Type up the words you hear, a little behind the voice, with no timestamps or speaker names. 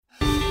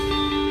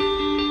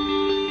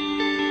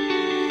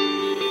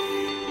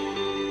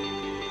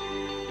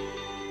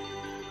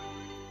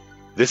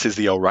This is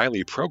the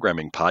O'Reilly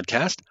Programming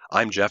Podcast.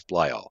 I'm Jeff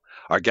Blyle.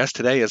 Our guest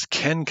today is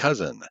Ken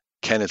Kousen.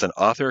 Ken is an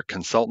author,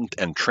 consultant,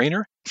 and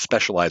trainer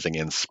specializing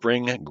in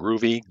Spring,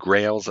 Groovy,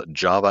 Grails,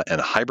 Java,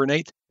 and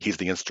Hibernate. He's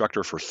the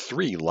instructor for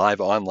 3 live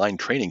online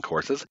training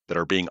courses that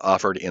are being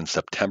offered in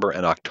September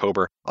and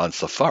October on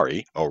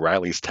Safari,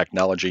 O'Reilly's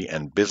technology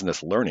and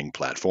business learning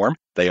platform.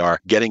 They are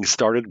Getting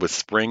Started with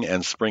Spring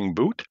and Spring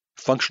Boot,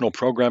 Functional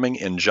Programming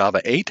in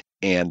Java 8,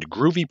 and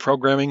Groovy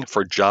Programming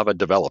for Java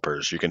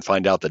Developers. You can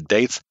find out the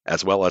dates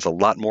as well as a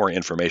lot more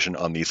information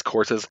on these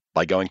courses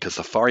by going to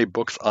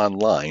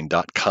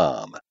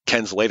safaribooksonline.com.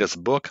 Ken's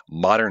latest book,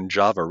 Modern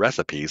Java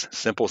Recipes,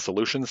 Simple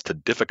Solutions to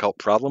Difficult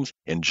Problems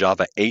in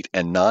Java 8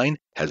 and 9,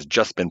 has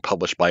just been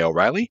published by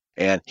O'Reilly,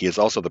 and he is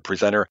also the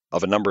presenter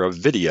of a number of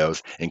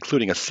videos,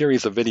 including a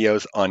series of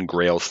videos on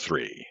Grails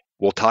 3.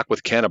 We'll talk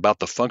with Ken about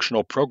the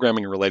functional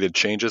programming-related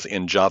changes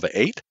in Java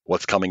 8,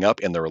 what's coming up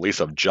in the release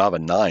of Java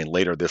 9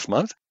 later this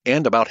month,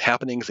 and about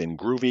happenings in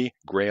Groovy,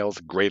 Grails,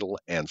 Gradle,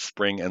 and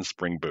Spring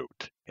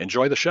Boot.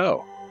 Enjoy the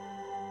show.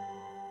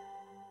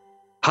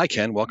 Hi,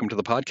 Ken. Welcome to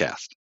the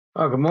podcast.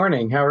 Oh, good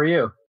morning. How are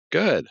you?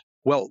 Good.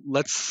 Well,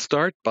 let's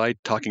start by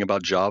talking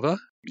about Java.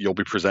 You'll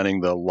be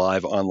presenting the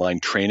live online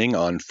training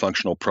on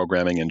functional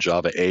programming in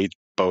Java 8,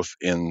 both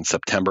in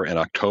September and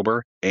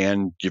October.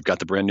 And you've got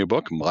the brand new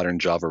book, Modern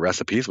Java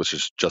Recipes, which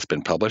has just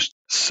been published.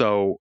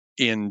 So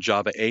in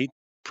Java 8,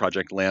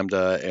 Project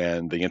Lambda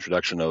and the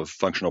introduction of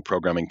functional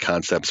programming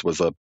concepts was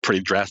a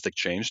pretty drastic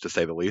change, to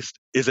say the least.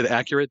 Is it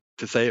accurate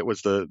to say it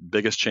was the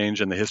biggest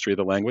change in the history of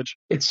the language?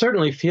 It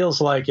certainly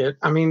feels like it.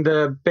 I mean,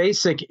 the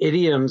basic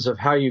idioms of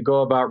how you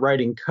go about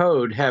writing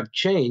code have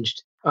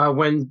changed.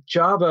 When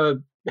Java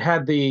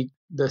had the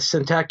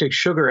syntactic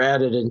sugar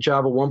added in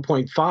Java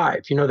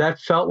 1.5, that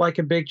felt like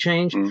a big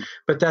change,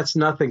 but that's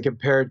nothing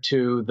compared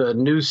to the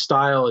new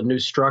style and new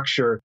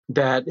structure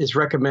that is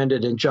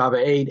recommended in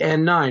Java 8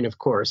 and 9, of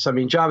course. I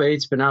mean, Java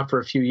 8's been out for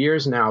a few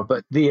years now,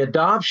 but the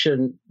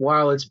adoption,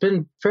 while it's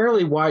been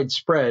fairly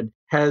widespread,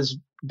 has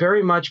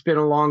very much been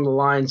along the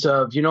lines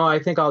of, I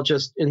think I'll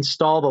just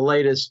install the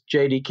latest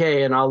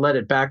JDK and I'll let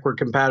it backward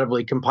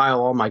compatibly compile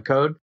all my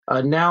code.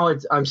 Now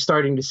I'm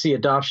starting to see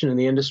adoption in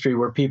the industry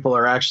where people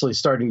are actually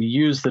starting to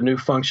use the new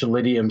functional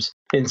idioms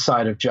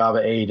inside of Java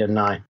 8 and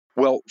 9.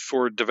 Well,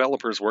 for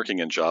developers working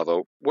in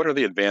Java, what are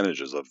the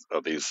advantages of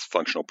these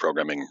functional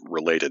programming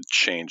related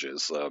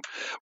changes?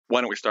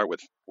 Why don't we start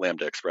with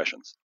Lambda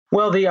expressions?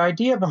 Well, the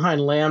idea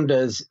behind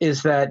lambdas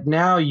is that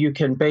now you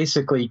can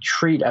basically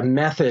treat a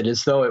method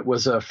as though it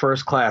was a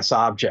first-class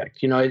object.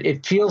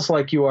 It feels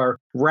like you are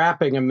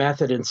wrapping a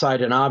method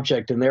inside an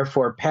object and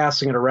therefore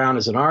passing it around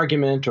as an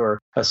argument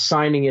or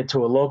assigning it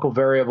to a local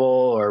variable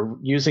or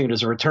using it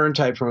as a return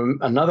type from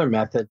another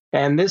method.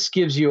 And this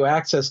gives you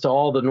access to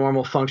all the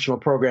normal functional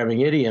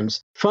programming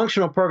idioms.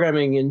 Functional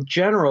programming in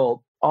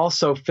general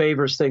also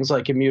favors things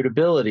like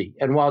immutability.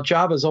 And while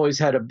Java's always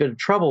had a bit of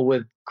trouble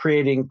with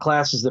creating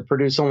classes that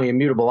produce only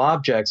immutable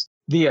objects,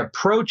 the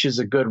approach is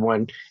a good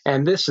one.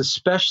 And this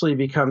especially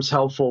becomes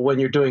helpful when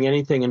you're doing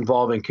anything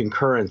involving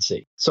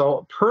concurrency.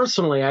 So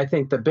personally, I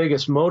think the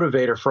biggest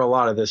motivator for a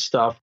lot of this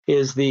stuff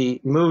is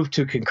the move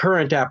to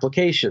concurrent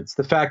applications.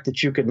 The fact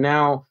that you could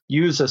now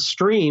use a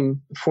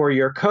stream for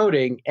your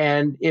coding,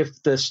 and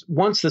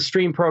once the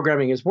stream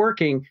programming is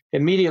working,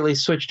 immediately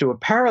switch to a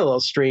parallel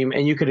stream,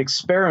 and you could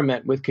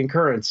experiment with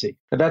concurrency.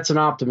 Now, that's an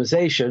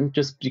optimization.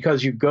 Just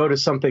because you go to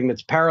something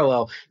that's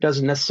parallel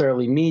doesn't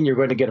necessarily mean you're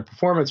going to get a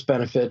performance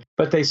benefit,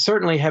 but they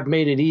certainly have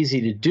made it easy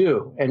to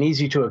do and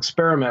easy to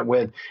experiment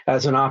with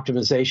as an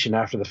optimization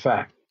after the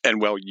fact. And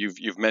well,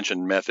 you've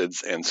mentioned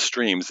methods and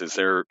streams. Is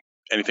there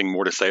anything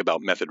more to say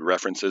about method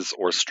references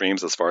or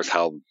streams as far as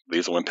how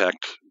these will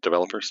impact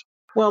developers?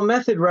 Well,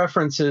 method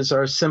references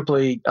are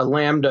simply a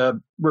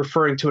lambda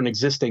referring to an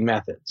existing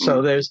method.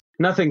 So there's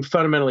nothing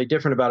fundamentally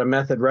different about a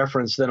method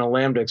reference than a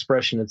lambda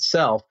expression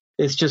itself.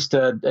 It's just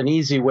an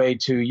easy way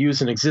to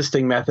use an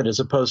existing method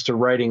as opposed to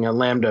writing a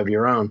lambda of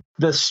your own.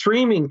 The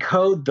streaming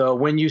code, though,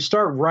 when you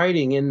start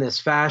writing in this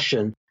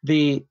fashion,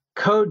 the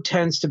code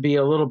tends to be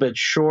a little bit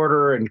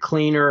shorter and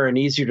cleaner and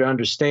easier to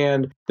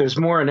understand. There's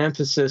more an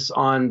emphasis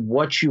on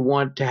what you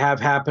want to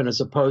have happen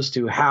as opposed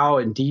to how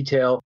in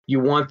detail you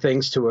want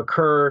things to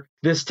occur.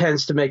 This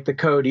tends to make the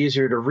code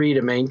easier to read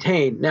and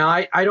maintain. Now,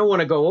 I don't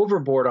want to go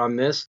overboard on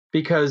this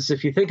because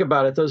if you think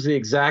about it, those are the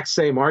exact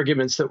same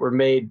arguments that were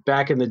made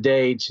back in the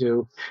day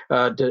to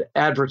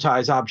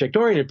advertise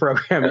object-oriented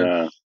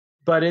programming.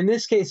 But in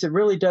this case, it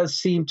really does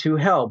seem to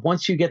help.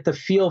 Once you get the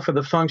feel for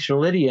the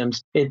functional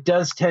idioms, it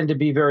does tend to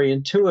be very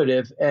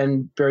intuitive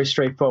and very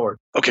straightforward.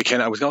 Okay, Ken,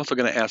 I was also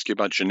going to ask you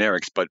about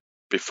generics, but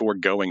before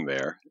going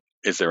there,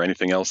 is there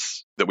anything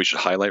else that we should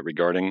highlight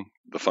regarding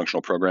the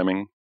functional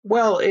programming?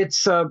 Well,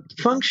 it's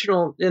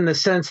functional in the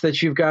sense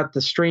that you've got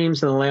the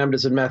streams and the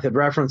lambdas and method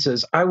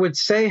references. I would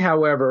say,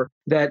 however,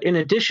 that in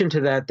addition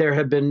to that, there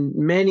have been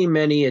many,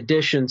 many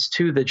additions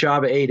to the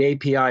Java 8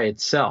 API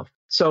itself.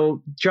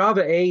 So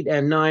Java 8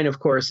 and 9, of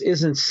course,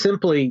 isn't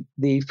simply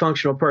the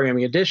functional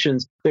programming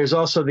additions. There's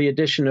also the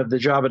addition of the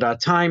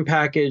java.time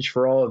package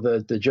for all of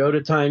the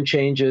JOTA time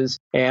changes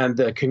and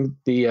the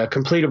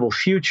completable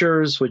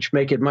futures, which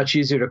make it much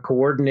easier to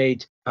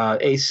coordinate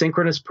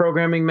asynchronous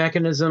programming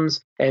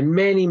mechanisms, and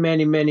many,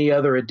 many, many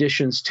other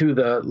additions to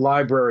the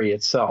library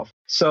itself.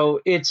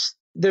 So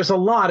there's a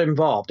lot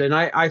involved. And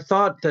I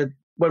thought that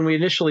when we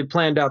initially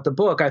planned out the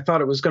book, I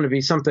thought it was going to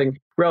be something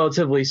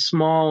relatively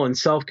small and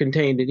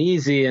self-contained and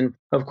easy. And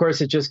of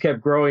course, it just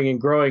kept growing and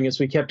growing as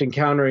we kept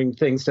encountering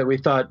things that we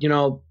thought,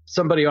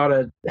 somebody ought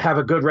to have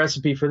a good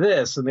recipe for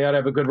this, and they ought to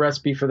have a good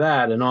recipe for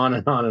that, and on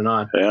and on and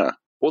on. Yeah.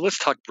 Well, let's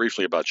talk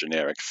briefly about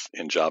generics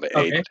in Java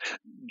 8. Okay.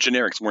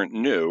 Generics weren't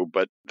new,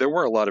 but there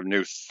were a lot of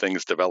new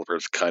things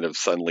developers kind of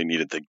suddenly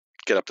needed to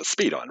get up to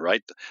speed on,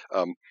 right?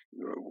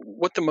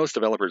 What do most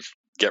developers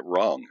get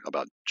wrong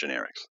about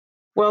generics?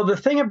 Well, the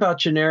thing about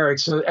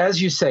generics,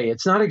 as you say,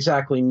 it's not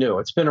exactly new.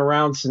 It's been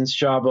around since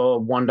Java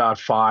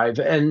 1.5.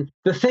 And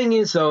the thing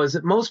is, though, is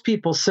that most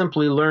people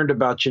simply learned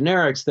about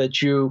generics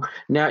that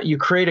you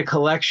create a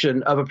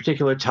collection of a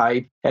particular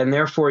type, and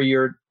therefore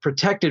you're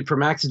protected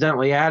from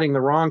accidentally adding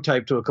the wrong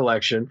type to a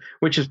collection,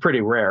 which is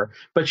pretty rare.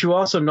 But you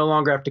also no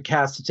longer have to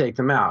cast to take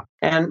them out.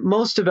 And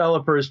most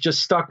developers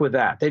just stuck with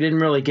that. They didn't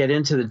really get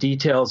into the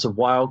details of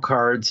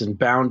wildcards and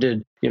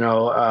bounded,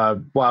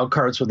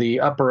 wildcards with the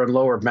upper and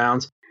lower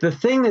bounds. The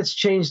thing that's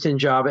changed in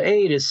Java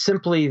 8 is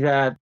simply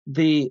that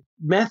the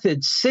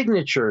method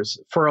signatures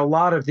for a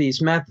lot of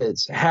these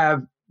methods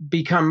have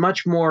become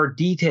much more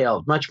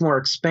detailed, much more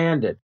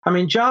expanded. I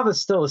mean, Java is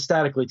still a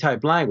statically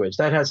typed language.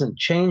 That hasn't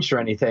changed or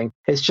anything.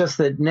 It's just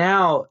that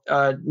now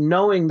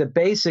knowing the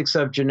basics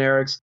of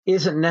generics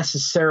isn't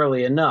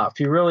necessarily enough.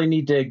 You really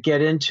need to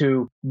get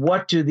into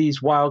what do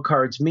these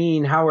wildcards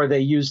mean? How are they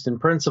used in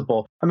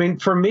principle? I mean,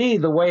 for me,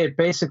 the way it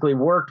basically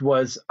worked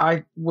was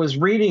I was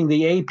reading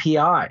the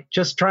API,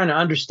 just trying to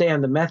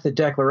understand the method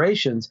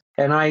declarations,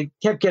 and I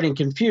kept getting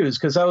confused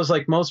because I was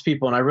like most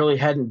people, and I really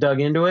hadn't dug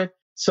into it.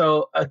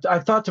 So I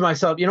thought to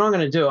myself, what I'm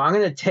going to do? I'm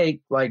going to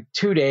take like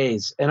 2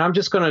 days, and I'm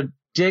just going to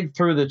dig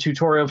through the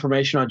tutorial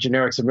information on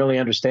generics and really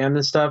understand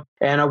this stuff.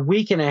 And a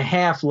week and a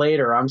half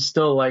later, I'm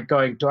still like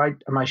going,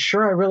 am I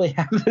sure I really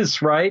have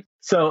this right?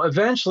 So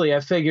eventually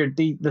I figured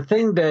the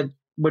thing that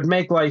would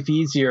make life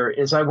easier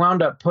is I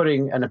wound up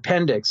putting an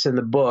appendix in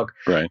the book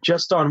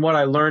just on what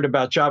I learned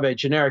about Java 8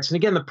 generics. And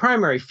again, the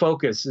primary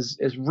focus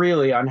is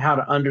really on how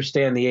to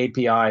understand the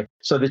API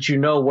so that you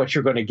know what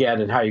you're going to get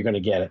and how you're going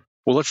to get it.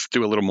 Well, let's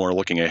do a little more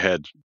looking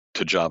ahead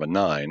to Java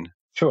 9.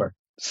 Sure.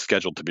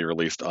 Scheduled to be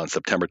released on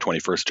September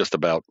 21st, just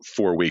about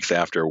 4 weeks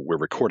after we're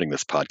recording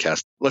this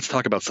podcast. Let's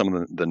talk about some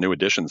of the new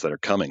additions that are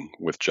coming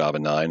with Java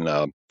 9.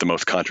 The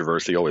most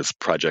controversial is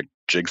Project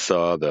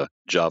Jigsaw, the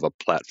Java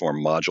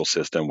platform module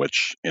system,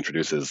 which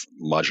introduces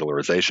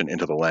modularization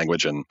into the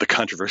language. And the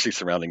controversy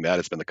surrounding that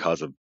has been the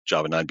cause of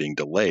Java 9 being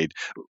delayed.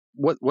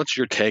 What's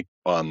your take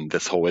on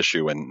this whole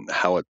issue and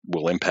how it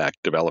will impact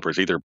developers,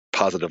 either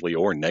positively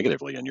or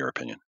negatively, in your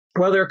opinion?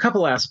 Well, there are a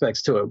couple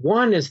aspects to it.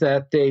 One is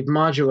that they've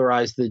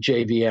modularized the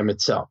JVM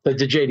itself, the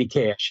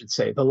JDK, I should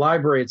say. The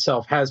library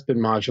itself has been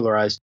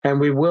modularized, and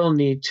we will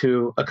need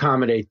to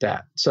accommodate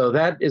that. So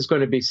that is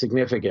going to be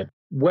significant.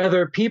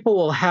 Whether people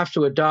will have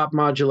to adopt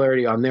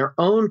modularity on their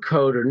own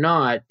code or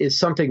not is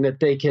something that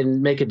they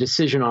can make a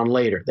decision on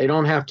later. They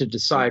don't have to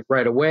decide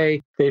right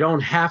away. They don't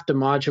have to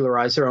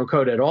modularize their own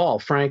code at all,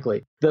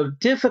 frankly. The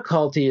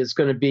difficulty is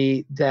going to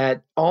be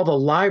that all the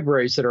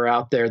libraries that are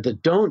out there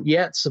that don't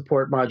yet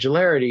support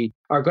modularity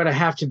are going to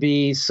have to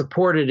be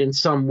supported in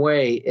some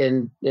way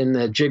in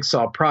the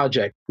Jigsaw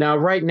project. Now,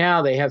 right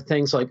now, they have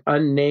things like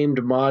unnamed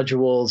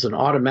modules and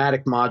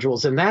automatic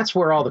modules, and that's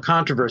where all the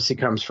controversy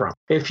comes from.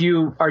 If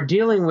you are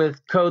dealing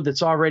with code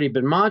that's already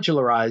been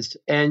modularized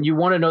and you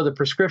want to know the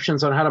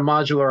prescriptions on how to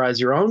modularize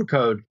your own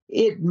code,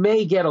 it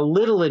may get a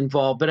little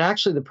involved, but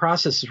actually the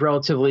process is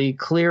relatively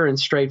clear and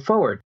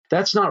straightforward.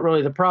 That's not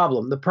really the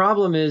problem. The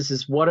problem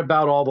is what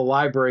about all the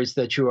libraries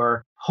that you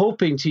are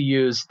hoping to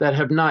use that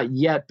have not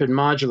yet been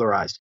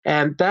modularized?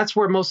 And that's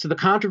where most of the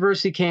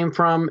controversy came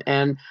from.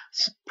 And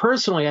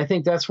personally, I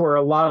think that's where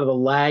a lot of the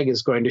lag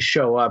is going to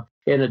show up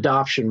in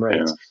adoption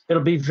rates. Yeah.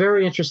 It'll be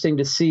very interesting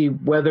to see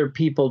whether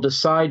people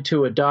decide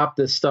to adopt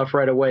this stuff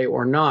right away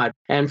or not.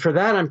 And for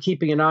that, I'm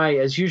keeping an eye,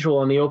 as usual,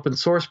 on the open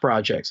source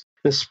projects.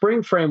 The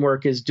Spring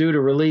framework is due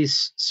to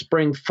release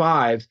Spring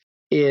 5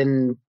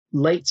 in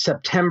late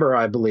September,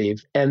 I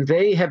believe, and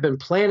they have been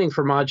planning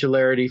for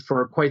modularity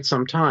for quite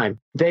some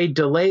time. They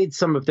delayed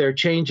some of their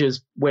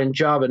changes when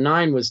Java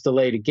 9 was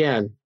delayed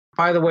again.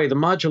 By the way, the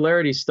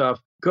modularity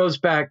stuff goes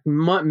back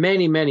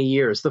many, many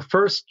years. The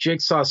first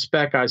Jigsaw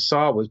spec I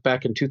saw was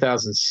back in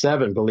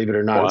 2007, believe it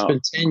or not. Wow.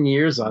 It's been 10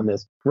 years on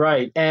this.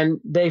 Right. And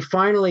they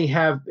finally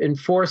have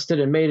enforced it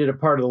and made it a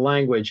part of the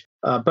language.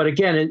 But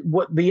again,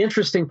 what the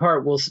interesting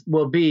part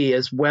will be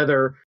is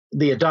whether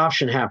the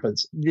adoption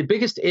happens. The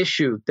biggest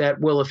issue that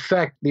will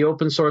affect the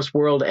open source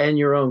world and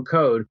your own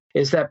code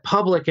is that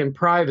public and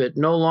private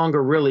no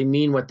longer really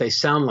mean what they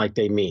sound like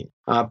they mean.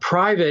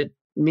 Private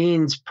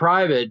means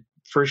private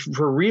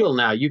for real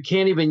now. You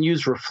can't even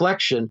use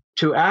reflection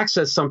to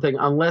access something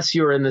unless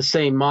you're in the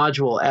same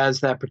module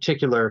as that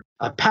particular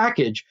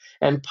package.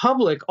 And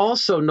public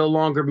also no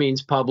longer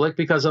means public,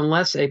 because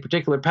unless a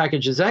particular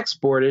package is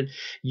exported,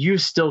 you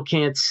still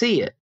can't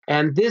see it.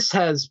 And this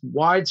has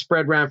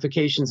widespread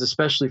ramifications,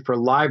 especially for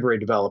library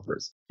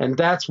developers. And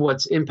that's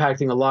what's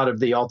impacting a lot of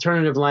the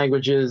alternative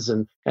languages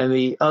and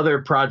the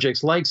other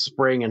projects like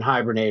Spring and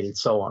Hibernate and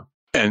so on.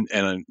 And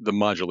the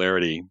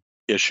modularity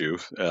issue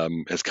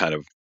has kind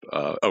of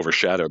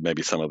overshadowed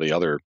maybe some of the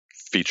other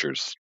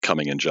features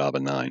coming in Java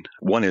 9.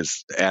 One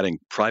is adding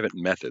private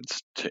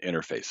methods to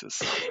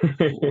interfaces.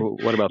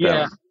 What about that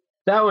one?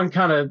 That one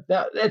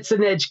it's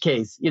an edge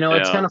case.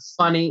 It's kind of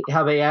funny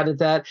how they added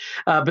that.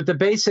 But the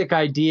basic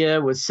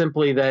idea was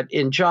simply that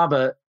in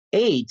Java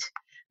 8,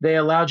 they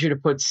allowed you to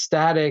put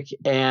static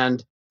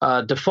and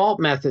default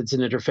methods in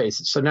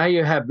interfaces. So now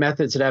you have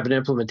methods that have an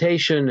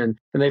implementation, and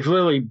they've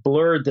really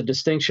blurred the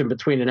distinction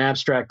between an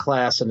abstract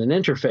class and an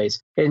interface.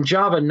 In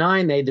Java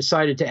 9, they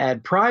decided to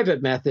add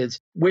private methods,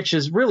 which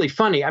is really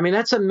funny. I mean,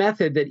 that's a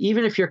method that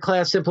even if your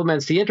class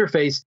implements the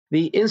interface,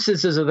 the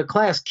instances of the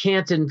class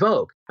can't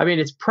invoke. I mean,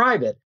 it's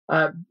private.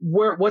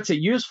 What's it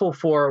useful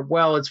for?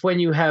 Well, it's when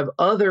you have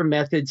other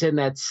methods in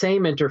that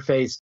same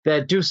interface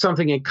that do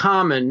something in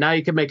common. Now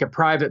you can make a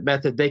private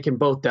method they can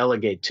both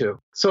delegate to.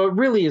 So it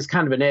really is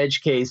kind of an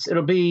edge case.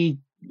 It'll be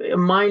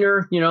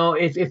minor.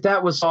 If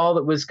that was all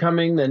that was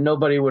coming, then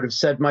nobody would have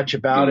said much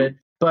about it.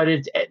 But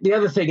the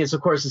other thing is, of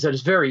course, is that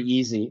it's very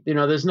easy.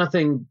 There's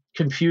nothing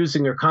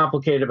confusing or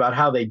complicated about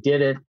how they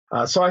did it.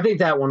 So I think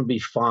that one will be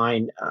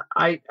fine.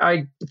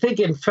 I think,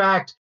 in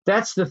fact,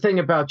 that's the thing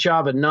about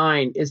Java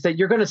 9 is that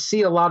you're going to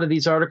see a lot of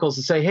these articles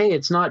that say, hey,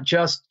 it's not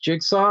just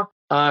Jigsaw.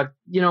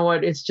 You know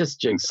what? It's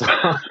just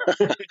Jigsaw.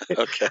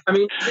 Okay. I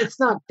mean,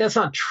 that's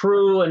not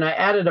true. And I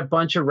added a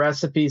bunch of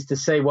recipes to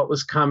say what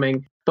was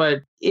coming,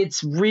 but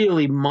it's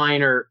really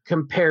minor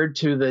compared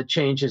to the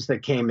changes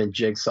that came in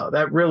Jigsaw.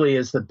 That really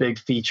is the big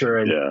feature.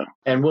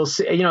 And we'll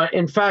see,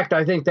 in fact,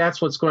 I think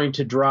that's what's going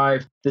to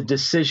drive the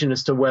decision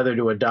as to whether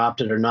to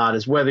adopt it or not,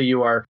 is whether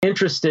you are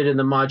interested in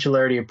the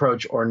modularity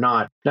approach or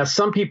not. Now,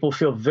 some people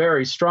feel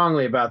very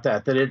strongly about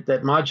that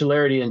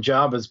modularity in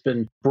Java has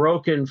been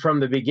broken from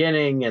the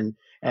beginning,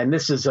 and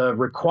this is a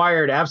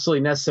required,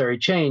 absolutely necessary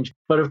change.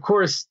 But of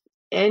course,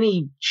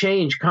 any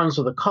change comes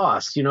with a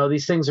cost.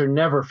 These things are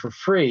never for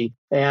free.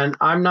 And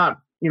I'm not,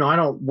 I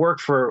don't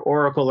work for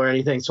Oracle or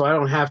anything, so I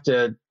don't have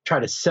to try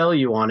to sell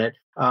you on it.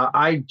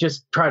 I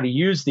just try to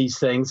use these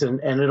things,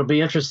 and it'll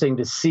be interesting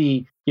to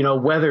see,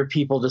 whether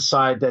people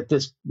decide that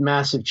this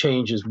massive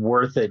change is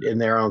worth it in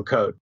their own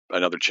code.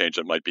 Another change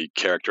that might be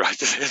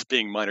characterized as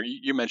being minor.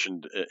 You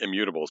mentioned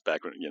immutables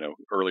back when,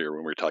 earlier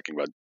when we were talking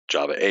about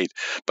Java 8,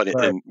 but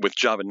Right. With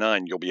Java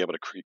 9, you'll be able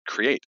to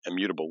create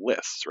immutable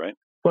lists, right?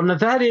 Well, now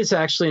that is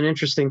actually an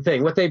interesting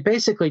thing. What they've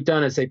basically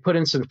done is they put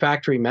in some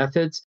factory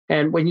methods.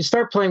 And when you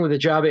start playing with the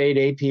Java 8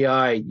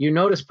 API, you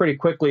notice pretty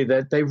quickly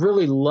that they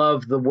really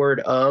love the word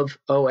of,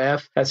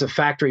 as a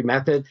factory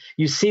method.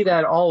 You see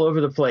that all over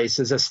the place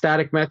as a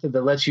static method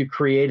that lets you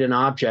create an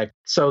object.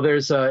 So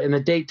there's in the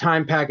date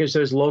time package,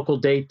 there's local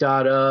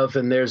date.of,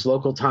 and there's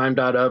local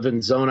time.of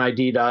and zone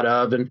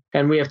ID.of.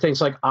 And we have things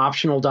like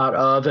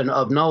optional.of and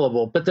of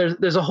nullable. But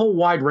there's a whole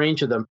wide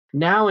range of them.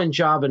 Now in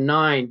Java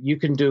 9, you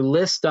can do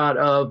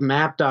list.of,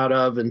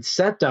 map.of, and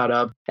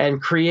set.of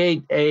and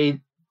create a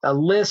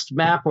list,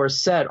 map, or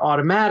set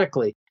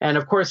automatically. And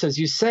of course, as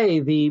you say,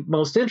 the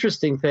most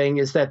interesting thing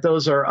is that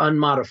those are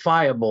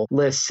unmodifiable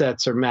lists,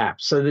 sets, or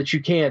maps, so that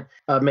you can't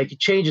make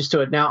changes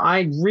to it. Now,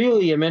 I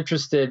really am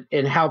interested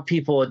in how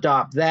people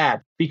adopt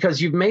that,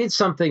 because you've made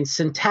something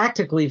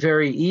syntactically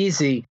very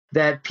easy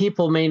that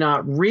people may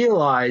not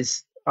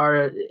realize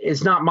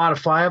is not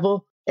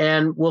modifiable.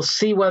 And we'll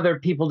see whether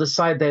people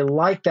decide they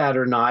like that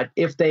or not.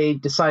 If they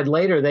decide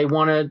later they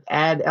want to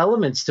add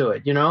elements to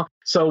it,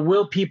 So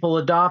will people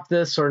adopt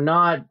this or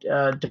not?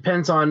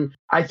 Depends on,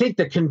 I think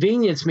the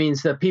convenience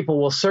means that people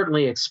will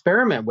certainly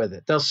experiment with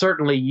it. They'll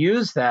certainly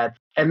use that.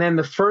 And then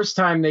the first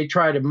time they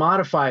try to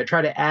modify it,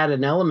 try to add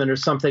an element or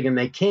something, and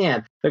they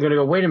can't, they're going to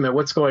go, wait a minute,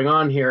 what's going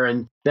on here?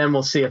 And then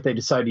we'll see if they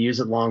decide to use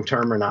it long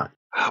term or not.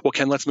 Well,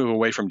 Ken, let's move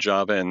away from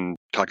Java and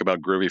talk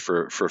about Groovy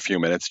for a few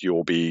minutes.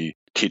 You'll be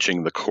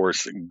teaching the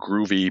course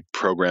Groovy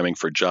Programming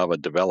for Java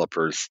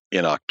Developers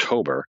in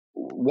October.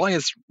 Why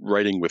is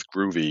writing with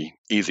Groovy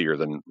easier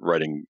than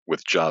writing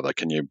with Java?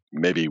 Can you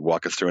maybe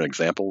walk us through an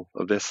example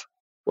of this?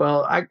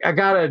 Well, I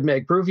got to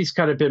admit, Groovy's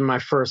kind of been my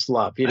first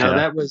love.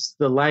 That was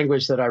the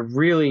language that I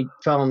really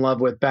fell in love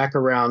with back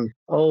around,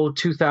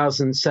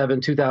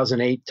 2007,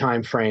 2008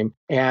 timeframe.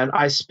 And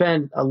I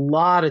spent a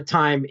lot of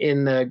time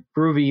in the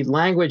Groovy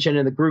language and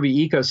in the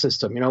Groovy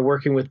ecosystem,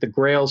 working with the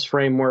Grails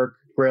framework,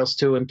 Grails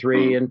 2 and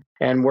 3,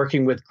 and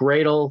working with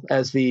Gradle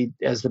as the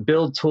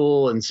build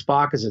tool and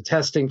Spock as a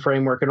testing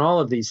framework and all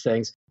of these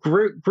things.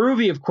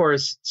 Groovy, of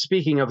course,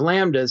 speaking of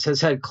lambdas,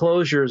 has had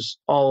closures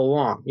all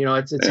along.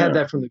 It's had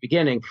that from the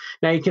beginning.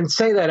 Now, you can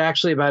say that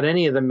actually about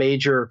any of the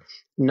major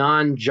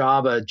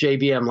non-Java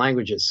JVM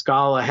languages.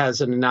 Scala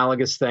has an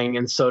analogous thing,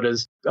 and so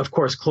does, of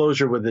course,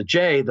 Clojure with the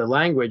J, the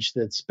language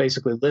that's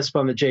basically Lisp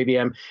on the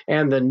JVM,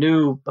 and the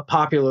new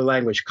popular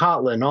language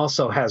Kotlin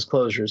also has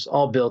closures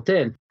all built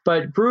in.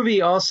 But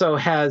Groovy also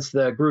has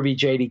the Groovy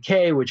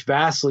JDK, which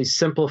vastly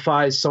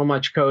simplifies so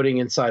much coding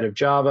inside of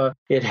Java.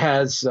 It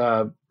has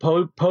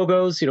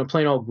POGOs,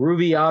 plain old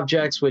Groovy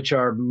objects, which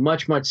are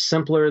much, much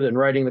simpler than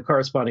writing the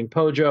corresponding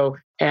POJO,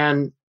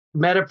 and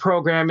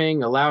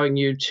metaprogramming, allowing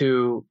you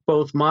to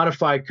both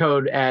modify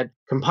code at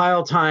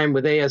compile time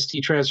with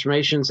AST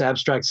transformations,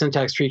 abstract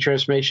syntax tree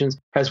transformations,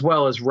 as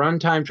well as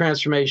runtime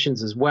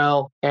transformations as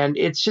well. And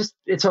it's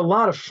a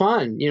lot of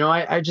fun.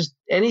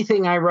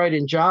 Anything I write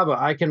in Java,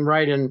 I can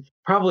write in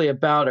probably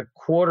about a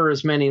quarter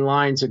as many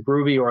lines of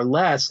Groovy or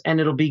less, and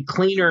it'll be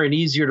cleaner and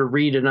easier to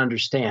read and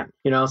understand.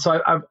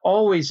 So I've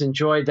always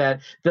enjoyed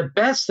that. The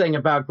best thing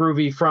about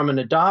Groovy from an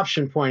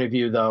adoption point of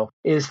view, though,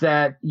 is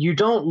that you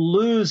don't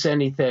lose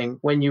anything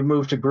when you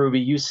move to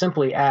Groovy. You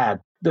simply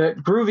add. The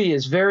Groovy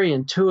is very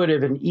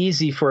intuitive and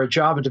easy for a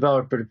Java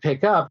developer to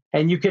pick up,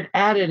 and you can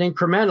add it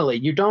incrementally.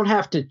 You don't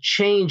have to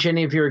change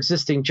any of your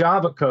existing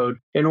Java code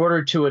in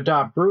order to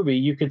adopt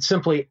Groovy. You could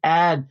simply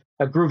add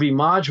a Groovy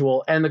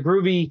module, and the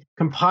Groovy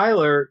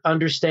compiler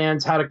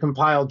understands how to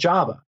compile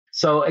Java.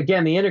 So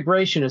again, the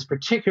integration is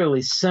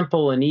particularly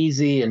simple and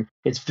easy, and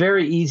it's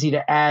very easy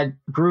to add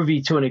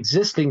Groovy to an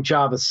existing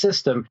Java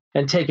system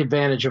and take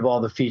advantage of all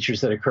the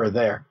features that occur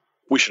there.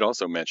 We should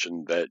also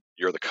mention that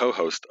you're the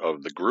co-host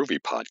of the Groovy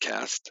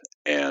podcast,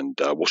 and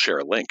we'll share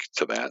a link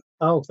to that.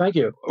 Oh, thank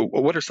you.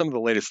 What are some of the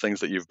latest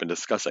things that you've been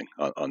discussing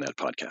on that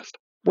podcast?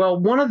 Well,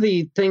 one of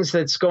the things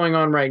that's going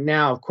on right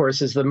now, of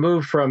course, is the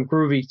move from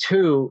Groovy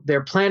 2.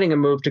 They're planning a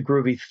move to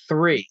Groovy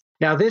 3.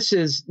 Now, this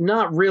is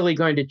not really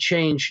going to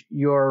change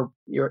your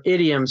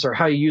idioms or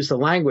how you use the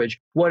language.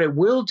 What it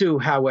will do,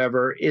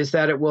 however, is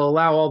that it will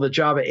allow all the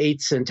Java 8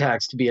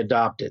 syntax to be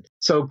adopted.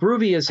 So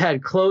Groovy has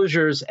had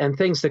closures and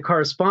things that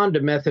correspond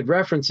to method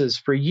references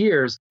for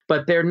years,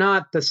 but they're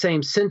not the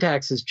same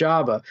syntax as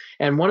Java.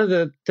 And one of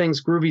the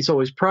things Groovy's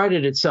always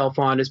prided itself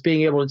on is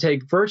being able to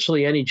take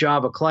virtually any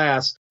Java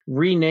class,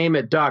 rename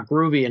it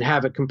 .groovy, and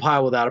have it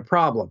compile without a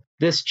problem.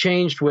 This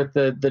changed with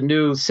the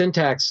new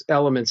syntax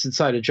elements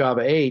inside of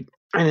Java 8.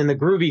 And in the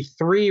Groovy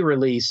 3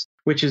 release,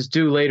 which is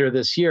due later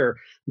this year,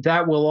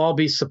 that will all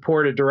be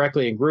supported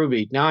directly in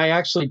Groovy. Now, I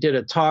actually did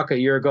a talk a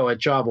year ago at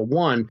Java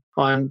 1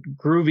 on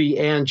Groovy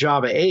and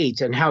Java 8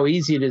 and how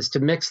easy it is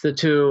to mix the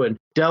two and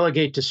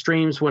delegate to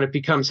streams when it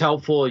becomes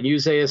helpful and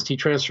use AST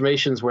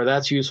transformations where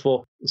that's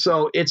useful.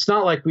 So it's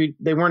not like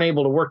they weren't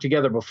able to work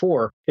together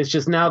before. It's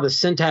just now the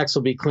syntax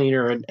will be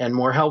cleaner and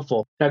more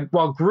helpful. Now,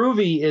 while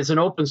Groovy is an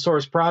open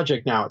source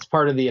project now, it's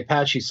part of the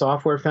Apache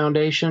Software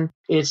Foundation.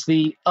 It's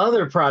the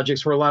other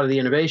projects where a lot of the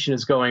innovation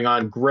is going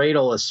on.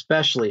 Gradle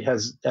especially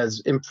has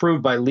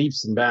improved by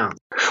leaps and bounds.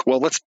 Well,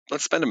 let's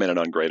spend a minute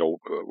on Gradle.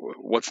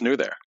 What's new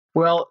there?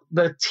 Well,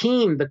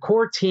 the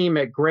core team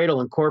at Gradle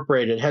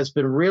Incorporated has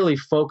been really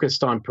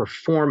focused on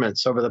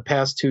performance over the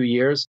past 2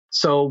 years.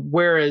 So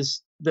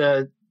whereas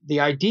the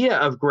idea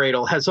of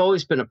Gradle has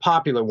always been a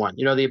popular one,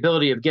 the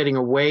ability of getting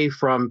away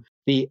from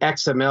the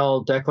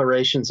XML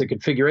declarations and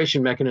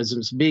configuration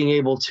mechanisms, being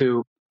able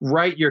to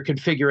write your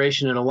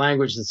configuration in a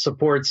language that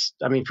supports,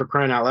 for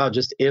crying out loud,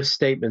 just if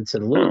statements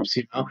and loops,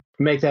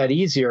 make that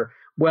easier.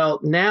 Well,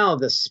 now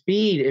the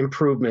speed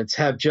improvements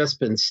have just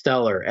been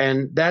stellar.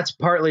 And that's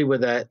partly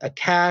with a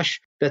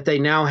cache that they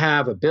now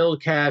have, a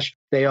build cache.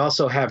 They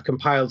also have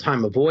compile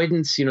time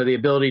avoidance, the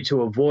ability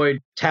to avoid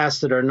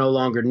tasks that are no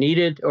longer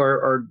needed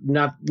or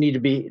don't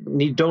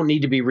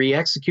need to be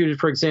re-executed,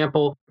 for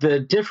example. The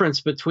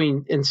difference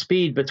in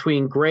speed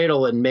between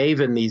Gradle and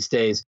Maven these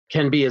days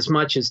can be as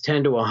much as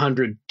 10 to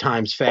 100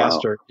 times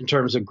faster in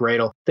terms of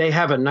Gradle. They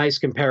have a nice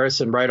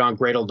comparison right on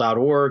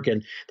Gradle.org,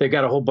 and they've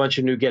got a whole bunch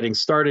of new getting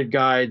started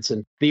guides.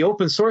 And the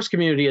open source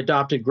community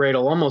adopted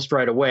Gradle almost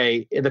right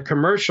away. The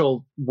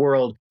commercial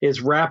world is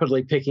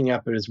rapidly picking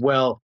up as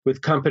well,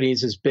 with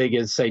companies as big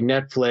as, say,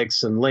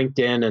 Netflix and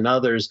LinkedIn and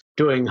others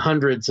doing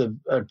hundreds of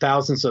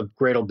thousands of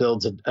Gradle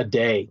builds a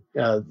day,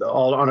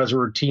 all on a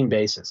routine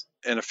basis.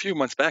 And a few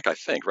months back, I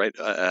think, right,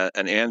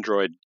 an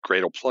Android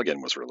Gradle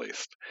plugin was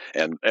released.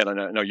 And I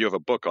know you have a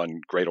book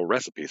on Gradle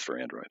recipes for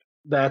Android.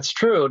 That's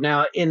true.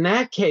 Now, in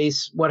that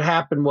case, what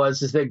happened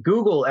is that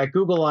Google at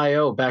Google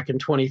I/O back in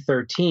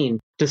 2013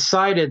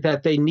 decided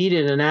that they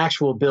needed an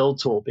actual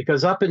build tool,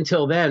 because up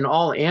until then,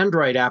 all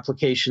Android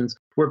applications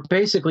were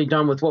basically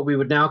done with what we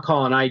would now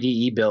call an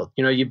IDE build.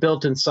 You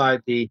built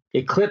inside the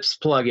Eclipse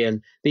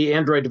plugin, the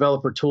Android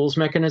Developer Tools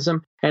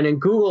mechanism. And in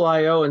Google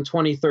I/O in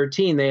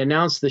 2013, they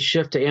announced the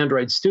shift to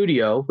Android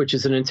Studio, which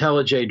is an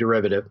IntelliJ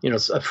derivative,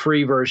 a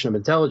free version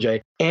of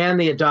IntelliJ, and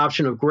the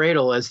adoption of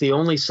Gradle as the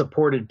only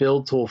supported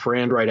build tool for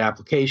Android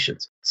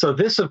applications. So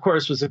this, of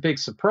course, was a big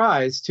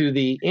surprise to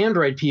the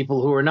Android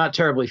people who are not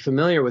terribly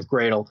familiar with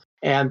Gradle.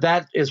 And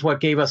that is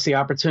what gave us the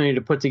opportunity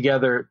to put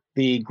together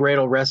the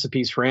Gradle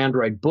Recipes for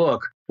Android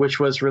book, which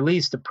was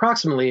released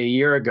approximately a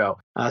year ago.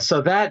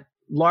 So that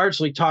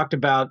largely talked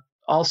about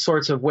all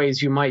sorts of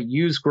ways you might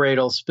use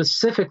Gradle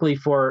specifically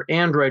for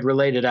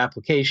Android-related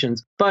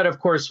applications. But of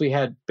course, we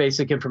had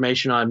basic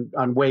information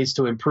on ways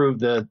to improve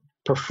the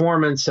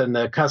performance and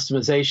the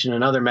customization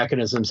and other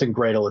mechanisms in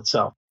Gradle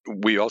itself.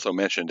 We also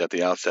mentioned at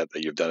the outset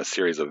that you've done a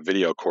series of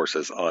video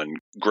courses on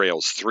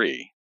Grails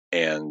 3,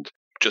 and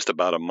just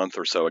about a month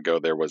or so ago,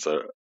 there was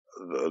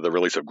the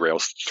release of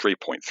Grails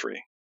 3.3.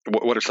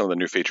 What are some of the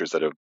new features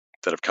that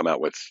have come out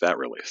with that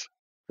release?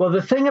 Well,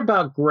 the thing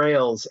about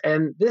Grails,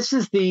 and this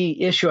is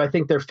the issue I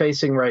think they're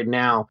facing right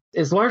now,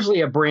 is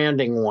largely a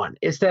branding one,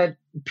 is that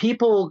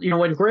people,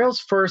 when Grails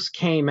first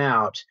came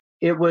out,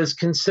 it was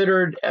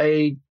considered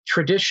a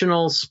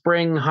traditional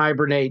Spring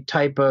Hibernate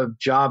type of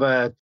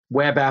Java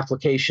web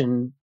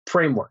application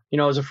framework. It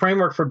was a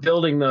framework for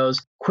building those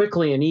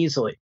quickly and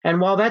easily.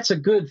 And while that's a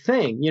good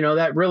thing,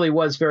 that really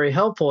was very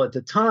helpful at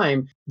the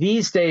time,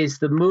 these days,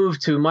 the move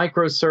to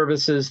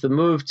microservices, the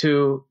move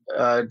to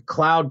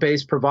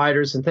cloud-based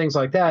providers and things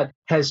like that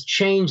has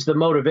changed the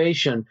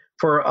motivation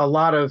for a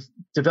lot of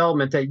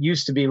development that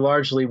used to be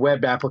largely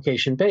web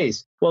application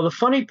based. Well, the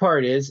funny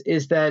part is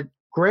that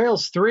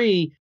Grails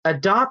 3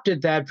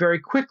 adopted that very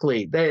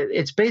quickly.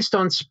 It's based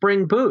on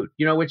Spring Boot,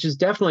 which is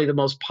definitely the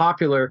most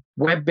popular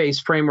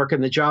web-based framework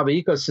in the Java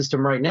ecosystem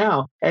right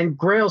now. And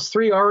Grails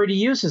 3 already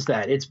uses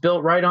that. It's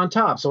built right on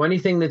top. So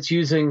anything that's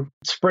using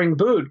Spring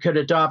Boot could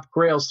adopt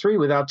Grails 3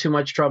 without too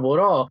much trouble at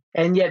all.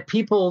 And yet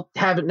people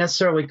haven't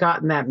necessarily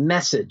gotten that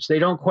message. They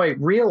don't quite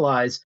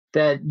realize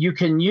that you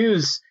can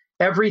use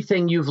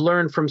everything you've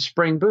learned from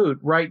Spring Boot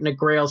right in a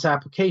Grails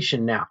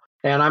application now.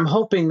 And I'm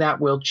hoping that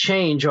will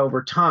change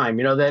over time,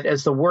 that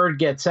as the word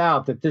gets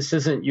out that this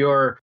isn't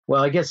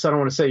I guess I don't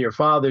want to say your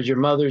father's, your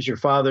mother's, your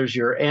father's,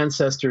 your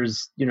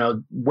ancestors',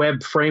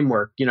 web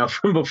framework,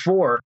 from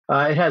before.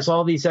 It has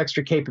all these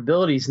extra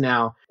capabilities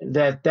now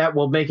that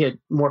will make it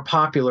more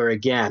popular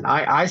again.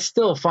 I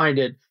still find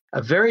it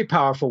a very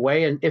powerful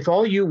way. And if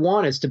all you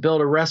want is to build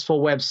a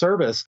RESTful web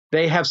service,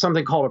 they have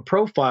something called a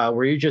profile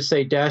where you just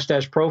say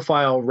 --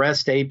 profile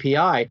REST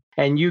API,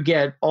 and you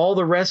get all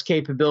the REST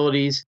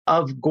capabilities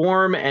of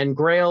Gorm and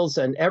Grails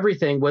and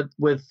everything with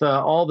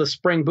all the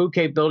Spring Boot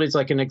capabilities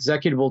like an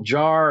executable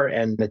jar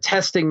and the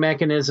testing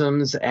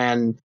mechanisms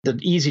and the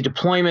easy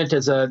deployment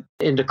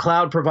into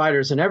cloud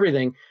providers and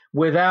everything,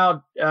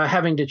 without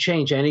having to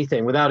change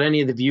anything, without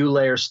any of the view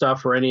layer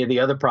stuff or any of the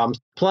other problems.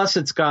 Plus,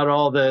 it's got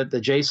all the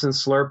JSON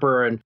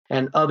slurper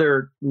and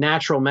other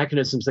natural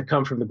mechanisms that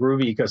come from the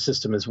Groovy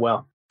ecosystem as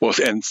well. Well,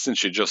 and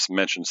since you just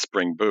mentioned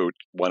Spring Boot,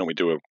 why don't we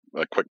do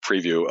a quick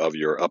preview of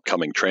your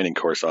upcoming training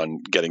course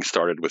on getting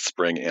started with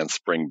Spring and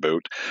Spring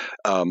Boot.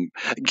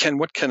 Ken,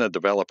 what can a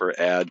developer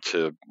add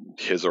to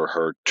his or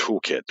her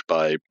toolkit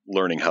by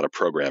learning how to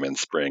program in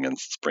Spring and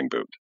Spring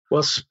Boot?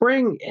 Well,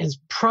 Spring is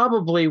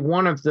probably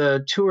one of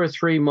the 2 or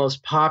 3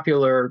 most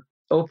popular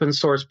open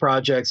source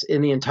projects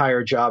in the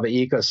entire Java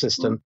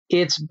ecosystem.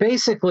 It's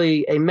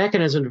basically a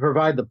mechanism to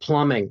provide the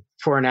plumbing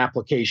for an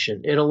application.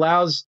 It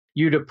allows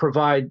you to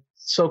provide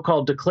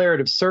so-called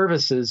declarative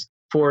services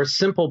for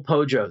simple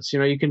POJOs.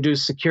 You can do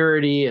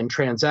security and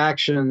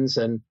transactions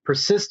and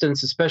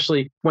persistence,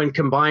 especially when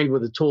combined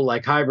with a tool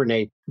like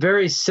Hibernate,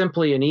 very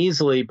simply and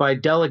easily by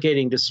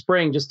delegating to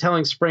Spring, just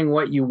telling Spring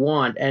what you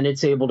want, and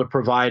it's able to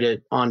provide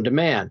it on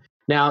demand.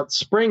 Now,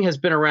 Spring has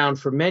been around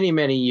for many,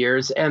 many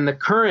years, and the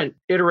current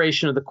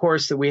iteration of the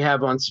course that we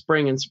have on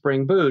Spring and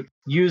Spring Boot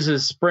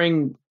uses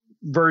Spring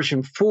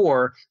version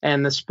 4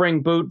 and the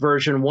Spring Boot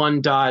version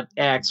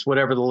 1.x,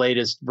 whatever the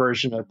latest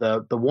version of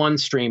the one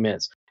stream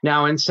is.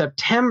 Now, in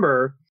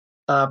September,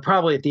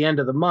 probably at the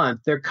end of the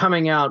month, they're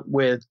coming out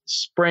with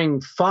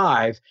Spring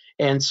 5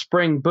 and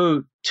Spring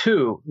Boot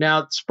 2.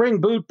 Now,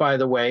 Spring Boot, by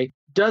the way,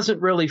 doesn't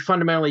really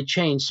fundamentally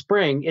change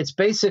Spring. It's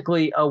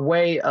basically a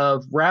way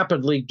of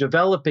rapidly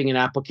developing an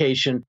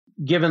application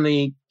given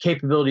the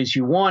capabilities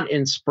you want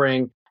in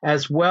Spring,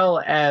 as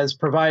well as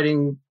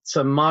providing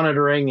some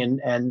monitoring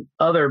and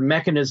other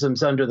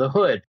mechanisms under the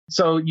hood.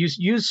 So you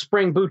use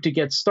Spring Boot to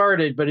get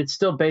started, but it's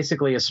still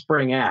basically a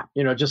Spring app,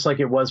 just like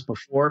it was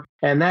before.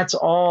 And that's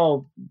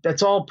all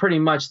pretty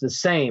much the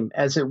same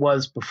as it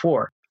was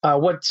before.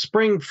 What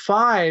Spring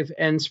 5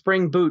 and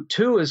Spring Boot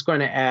 2 is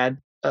going to add,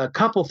 a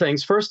couple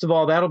things. First of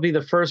all, that'll be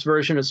the first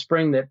version of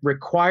Spring that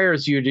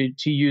requires you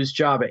to use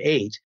Java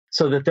 8.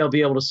 So that they'll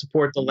be able to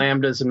support the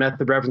lambdas and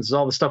method references,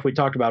 all the stuff we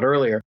talked about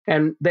earlier.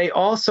 And they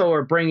also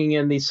are bringing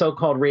in these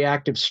so-called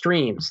reactive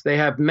streams. They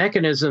have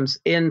mechanisms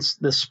in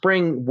the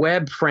Spring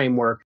web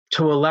framework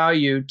to allow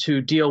you to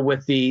deal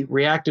with the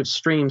reactive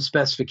stream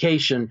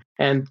specification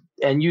and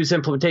use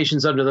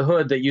implementations under the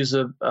hood that use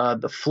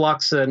the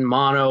Flux and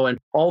Mono and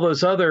all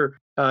those other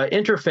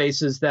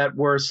interfaces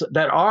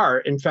that are,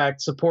 in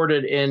fact,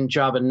 supported in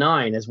Java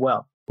 9 as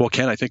well. Well,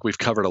 Ken, I think we've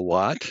covered a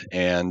lot,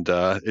 and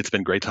it's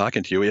been great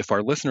talking to you. If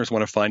our listeners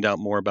want to find out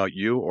more about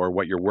you or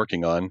what you're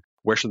working on,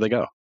 where should they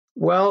go?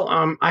 Well,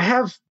 I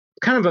have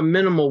kind of a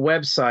minimal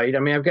website. I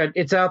mean,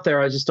 it's out there.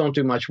 I just don't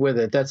do much with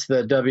it. That's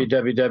the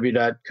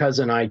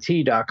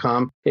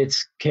www.cousenit.com.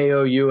 It's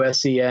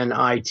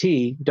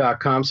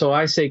KOUSENIT.com. So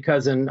I say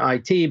Cousin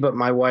IT, but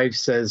my wife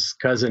says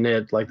Cousin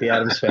It, like the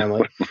Addams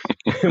Family.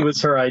 It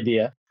was her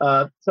idea.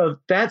 So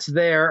that's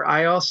there.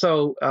 I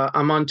also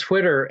I'm on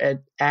Twitter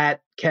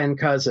at Ken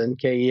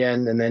Kousen,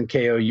 Ken, and then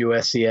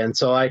Kousen.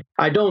 So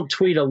I don't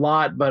tweet a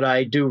lot, but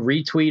I do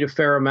retweet a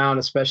fair amount,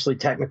 especially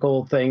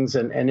technical things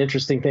and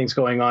interesting things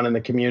going on in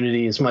the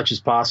community as much as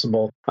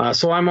possible.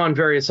 So I'm on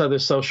various other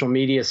social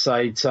media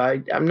sites.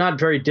 I'm not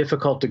very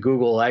difficult to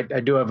Google. I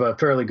do have a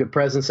fairly good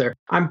presence there.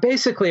 I'm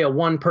basically a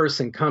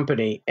one-person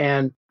company,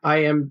 and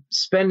I am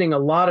spending a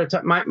lot of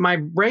time. My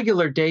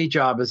regular day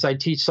job is I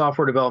teach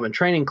software development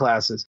training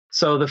classes.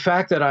 So the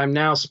fact that I'm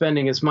now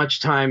spending as much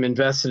time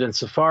invested in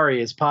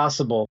Safari as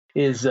possible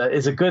is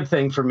a good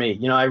thing for me.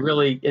 I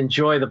really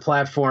enjoy the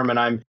platform, and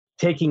I'm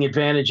taking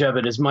advantage of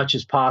it as much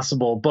as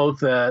possible,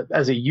 both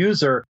as a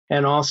user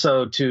and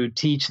also to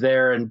teach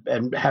there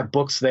and have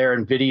books there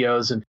and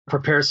videos and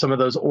prepare some of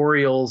those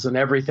Orioles and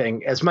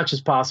everything as much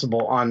as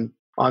possible on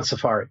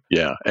Safari.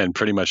 Yeah, and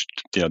pretty much,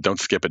 don't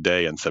skip a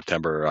day in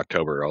September or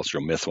October, or else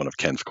you'll miss one of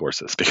Ken's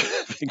courses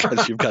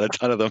because you've got a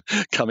ton of them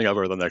coming up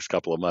over the next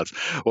couple of months.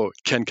 Well,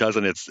 Ken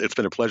Kousen, it's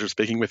been a pleasure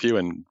speaking with you,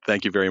 and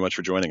thank you very much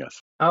for joining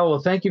us. Oh, well,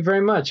 thank you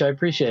very much. I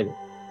appreciate it.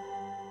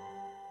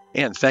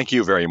 And thank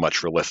you very much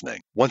for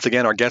listening. Once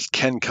again, our guest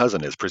Ken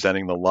Kousen is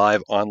presenting the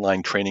live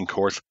online training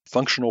course,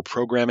 Functional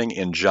Programming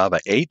in Java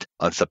 8,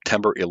 on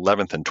September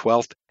 11th and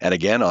 12th, and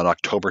again on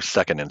October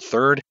 2nd and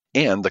 3rd,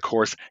 and the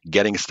course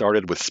Getting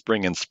Started with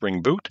Spring and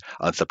Spring Boot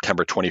on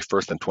September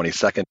 21st and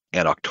 22nd,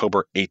 and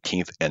October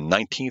 18th and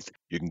 19th.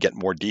 You can get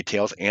more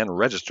details and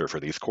register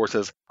for these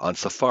courses on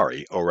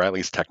Safari,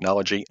 O'Reilly's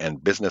technology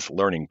and business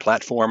learning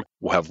platform.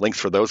 We'll have links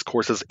for those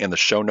courses in the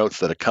show notes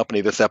that accompany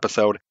this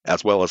episode,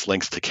 as well as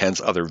links to Ken's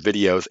other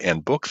videos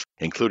and books,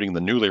 including the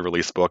newly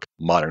released book,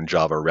 Modern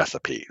Java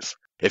Recipes.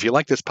 If you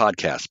like this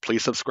podcast,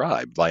 please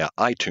subscribe via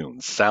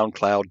iTunes,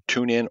 SoundCloud,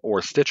 TuneIn,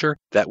 or Stitcher.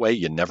 That way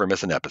you never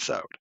miss an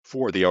episode.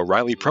 For the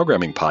O'Reilly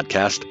Programming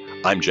Podcast,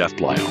 I'm Jeff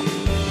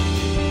Blyle.